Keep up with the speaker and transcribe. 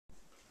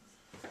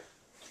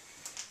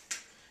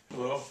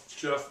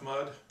Jeff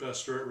Mudd,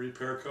 Bester at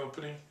Repair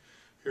Company,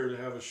 here to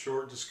have a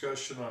short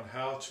discussion on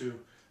how to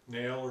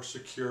nail or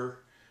secure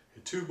a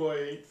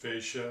 2x8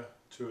 fascia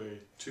to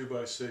a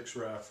 2x6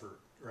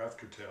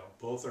 rafter tail.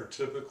 Both are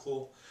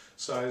typical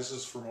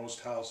sizes for most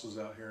houses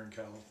out here in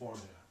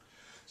California.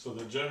 So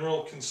the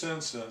general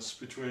consensus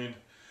between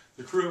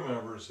the crew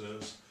members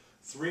is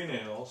 3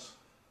 nails,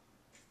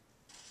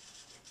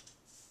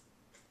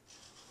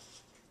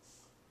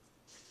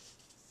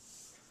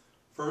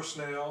 first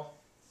nail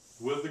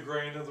with the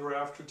grain of the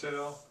rafter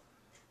tail,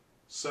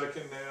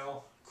 second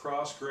nail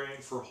cross grain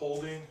for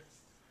holding,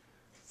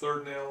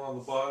 third nail on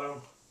the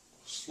bottom,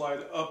 slight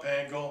up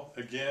angle,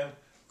 again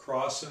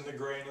crossing the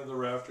grain of the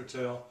rafter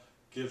tail,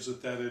 gives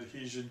it that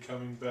adhesion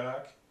coming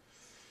back.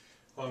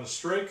 On a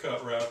straight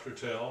cut rafter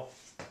tail,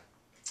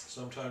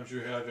 sometimes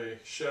you have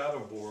a shadow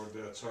board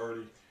that's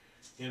already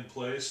in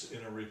place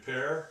in a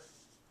repair.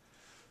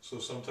 So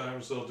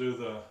sometimes they'll do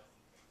the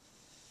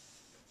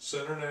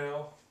center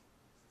nail,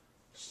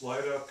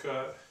 slight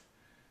upcut,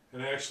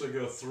 and actually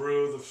go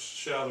through the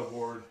shadow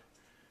board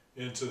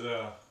into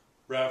the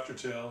rafter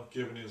tail,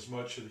 giving as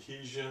much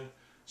adhesion,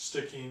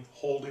 sticking,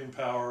 holding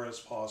power as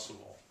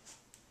possible.